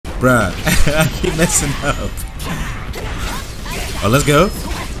Bruh, I keep messing up. Oh, let's go.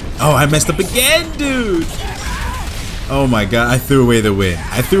 Oh, I messed up again, dude. Oh my god, I threw away the win.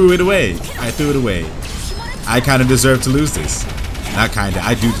 I threw it away. I threw it away. I kind of deserve to lose this. Not kind of,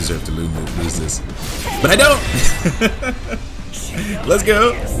 I do deserve to lose this. But I don't. Let's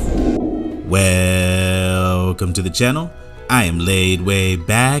go. Welcome to the channel. I am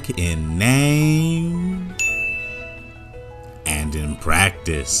Ladewaybac in name and in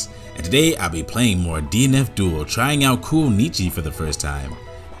practice. And today I'll be playing more DNF Duel, trying out Kunoichi for the first time.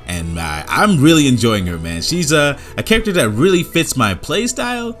 And I'm really enjoying her, man. She's a character that really fits my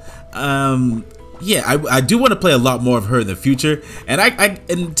playstyle. Yeah, I do want to play a lot more of her in the future. And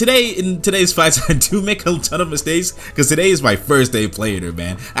in today's fights, I do make a ton of mistakes because today is my first day playing her,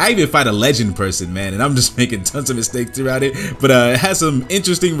 man. I even fight a legend person, man, and I'm just making tons of mistakes throughout it. But it has some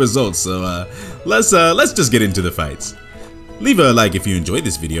interesting results. So let's just get into the fights. Leave a like if you enjoyed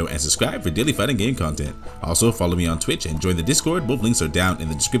this video and subscribe for daily fighting game content. Also follow me on Twitch and join the Discord. Both links are down in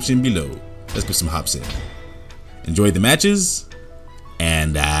the description below. Let's get some hops in. Enjoy the matches,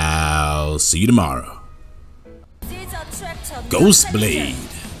 and I'll see you tomorrow. Ghostblade.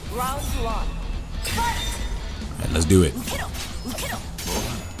 Alright, let's do it. We're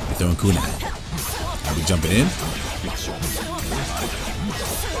throwing kunai. I'll be jumping in.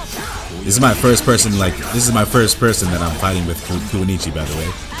 This is my first person, that I'm fighting with Kunoichi, by the way.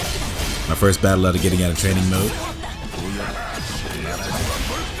 My first battle out of getting out of training mode.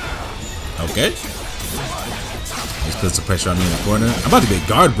 Okay. Let's put some pressure on me in the corner. I'm about to get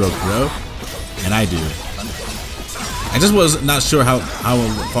guard broke, bro. And I do. I just was not sure how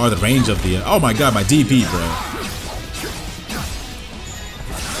far the range of the... oh my god, my DP, bro.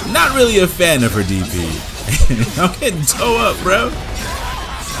 Not really a fan of her DP. I'm getting toe up, bro.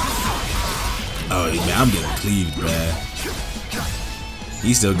 Oh man, I'm getting cleaved, man.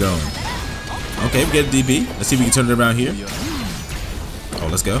 He's still going. Okay, we get a DP. Let's see if we can turn it around here. Oh,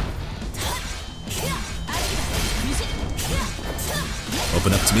 let's go.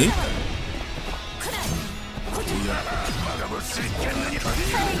 Open up to me.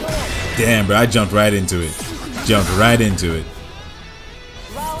 Damn, bro, I jumped right into it. Jumped right into it.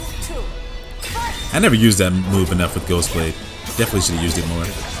 I never used that move enough with Ghostblade. Definitely should have used it more.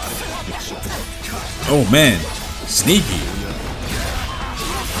 Oh man, sneaky.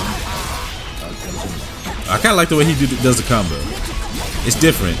 I kind of like the way he does the combo. It's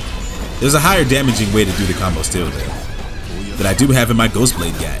different. There's a higher damaging way to do the combo still though, that I do have in my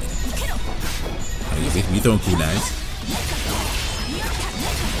Ghostblade guy. We throwing kunais.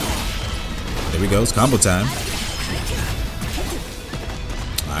 There we go, it's combo time.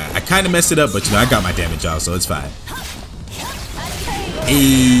 Alright, I kind of messed it up, but you know, I got my damage off, so it's fine.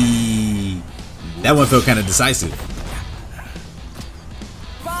 Hey. That one felt kind of decisive.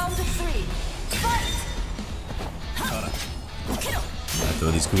 Round 3. I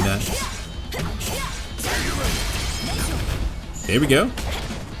throw these kunai. There we go.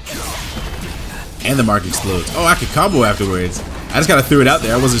 And the mark explodes. Oh, I could combo afterwards. I just kind of threw it out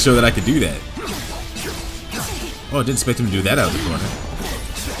there. I wasn't sure that I could do that. Oh, I didn't expect him to do that out of the corner.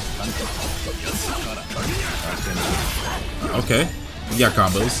 Okay. He got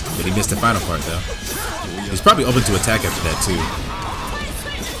combos, but he missed the final part though. He's probably open to attack after that too.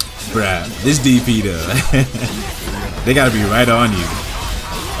 Bruh, this DP though. They gotta be right on you.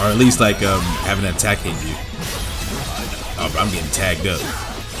 Or at least like having an attack hit you. Oh, bro, I'm getting tagged up.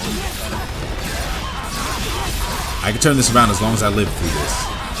 I can turn this around as long as I live through this.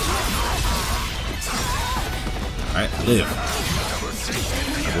 Alright, live.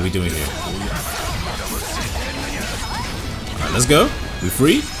 Right, what are we doing here? Alright, let's go. We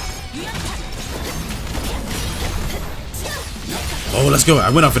free? Oh, let's go. I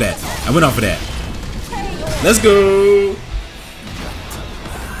went off of that. I went off of that. Let's go.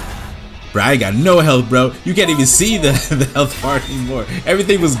 Bro, I got no health, bro. You can't even see the health bar anymore.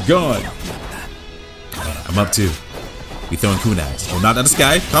 Everything was gone. I'm up too. We throwing kunais. Oh, not out of the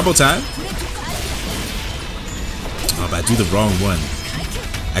sky. Combo time. Oh, but I do the wrong one.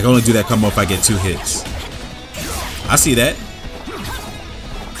 I can only do that combo if I get 2 hits. I see that.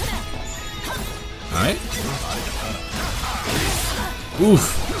 Alright.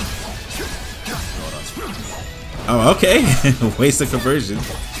 Oof. Oh, okay. Waste of conversion.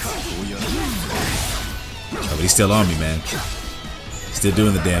 Oh, but he's still on me, man. Still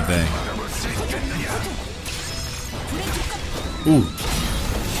doing the damn thing. Ooh.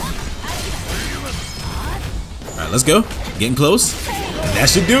 Alright, let's go. Getting close. And that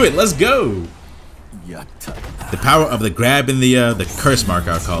should do it. Let's go. The power of the grab and the curse mark,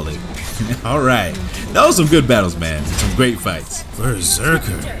 I'll call it. Alright. That was some good battles, man. Some great fights.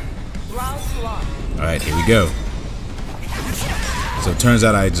 Berserker. Alright, here we go. So it turns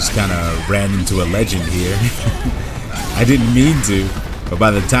out I just kind of ran into a legend here. I didn't mean to, but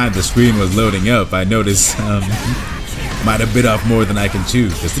by the time the screen was loading up, I noticed might have bit off more than I can chew.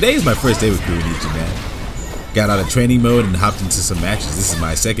 Because today is my first day with Kunoichi, man. Got out of training mode and hopped into some matches. This is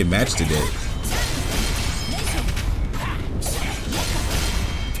my second match today.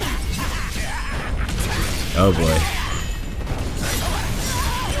 Oh boy.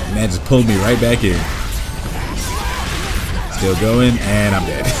 Man just pulled me right back in. Still going, and I'm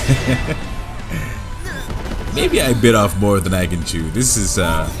dead. Maybe I bit off more than I can chew. This is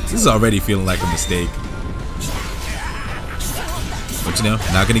already feeling like a mistake. But you know,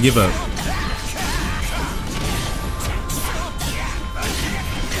 not gonna give up.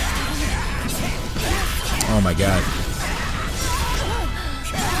 Oh my god.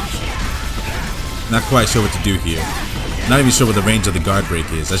 Not quite sure what to do here. Not even sure what the range of the guard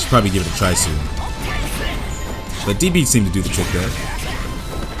break is. I should probably give it a try soon. But DB seemed to do the trick there.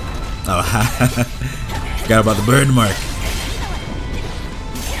 Oh, forgot about the burn mark.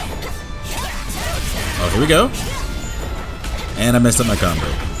 Oh, here we go. And I messed up my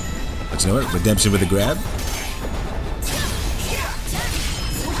combo. But you know what? Redemption with a grab.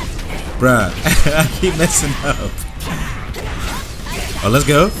 Bruh, I keep messing up. Oh, let's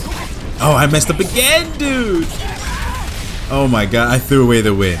go. Oh, I messed up again, dude. Oh my god, I threw away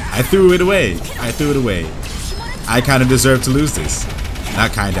the win. I threw it away. I threw it away. I kind of deserve to lose this.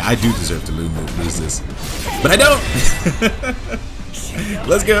 Not kind of, I do deserve to lose this. But I don't.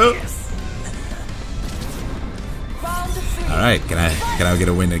 Let's go. Alright, can I get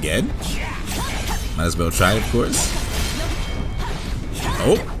a win again? Might as well try, of course.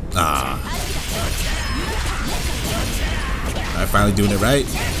 Oh. Ah. I'm finally doing it right.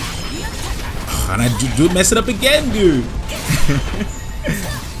 Oh, and I do mess it up again, dude.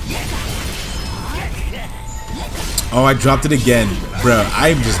 Oh, I dropped it again. Bro,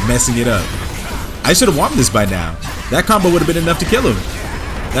 I'm just messing it up. I should have won this by now. That combo would have been enough to kill him.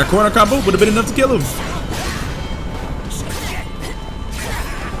 That corner combo would have been enough to kill him.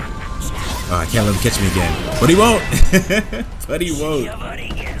 Oh, I can't let him catch me again. But he won't. But he won't.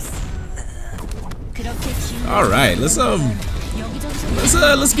 Alright, let's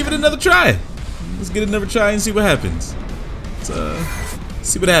give it another try. Let's get another try and see what happens. Let's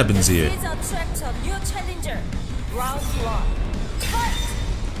see what happens here.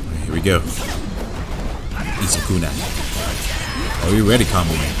 Here we go. Isakuna. Oh, you ready,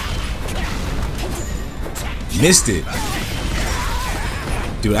 combo man? Missed it.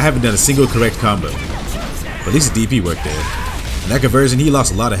 Dude, I haven't done a single correct combo. But at least the DP worked there. And that conversion, he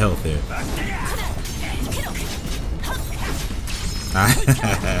lost a lot of health there.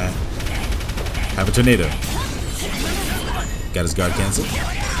 Have a tornado. Got his guard cancel.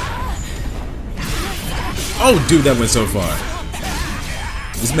 Oh, dude, that went so far.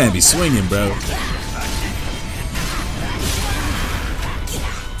 This man be swinging, bro.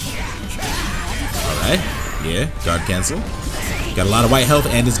 Alright. Yeah, guard cancel. Got a lot of white health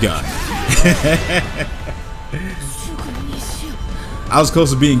and it's gone. I was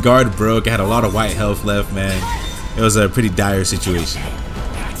close to being guard broke. I had a lot of white health left, man. It was a pretty dire situation.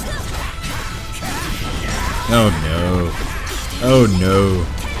 Oh no. Oh no.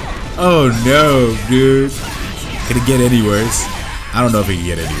 Oh no, dude. Could it get any worse? I don't know if it can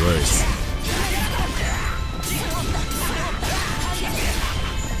get any worse.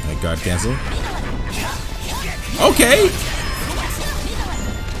 Alright, guard cancel. Okay.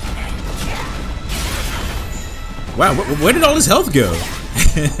 Wow, where did all his health go?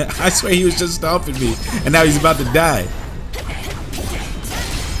 I swear he was just stomping me, and now he's about to die.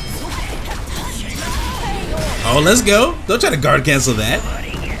 Oh, let's go. Don't try to guard cancel that.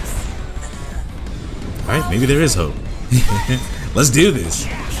 Alright, maybe there is hope. Let's do this.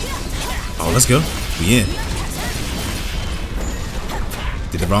 Oh, let's go. We in.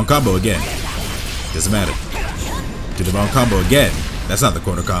 Did the wrong combo again. Doesn't matter. Did the wrong combo again. That's not the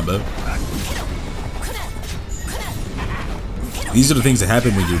corner combo. These are the things that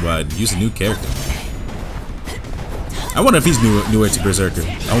happen when you use a new character. I wonder if he's newer to Berserker.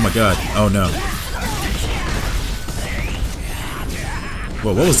 Oh my god. Oh no.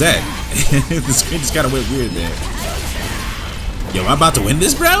 Whoa, what was that? The screen just kind of went weird there. Yo, I'm about to win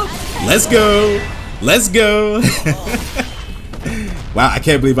this, bro? Let's go. Let's go. Wow, I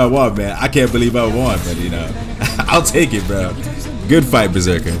can't believe I won, man. I can't believe I won, but you know. I'll take it, bro. Good fight,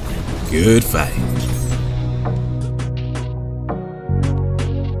 Berserker. Good fight.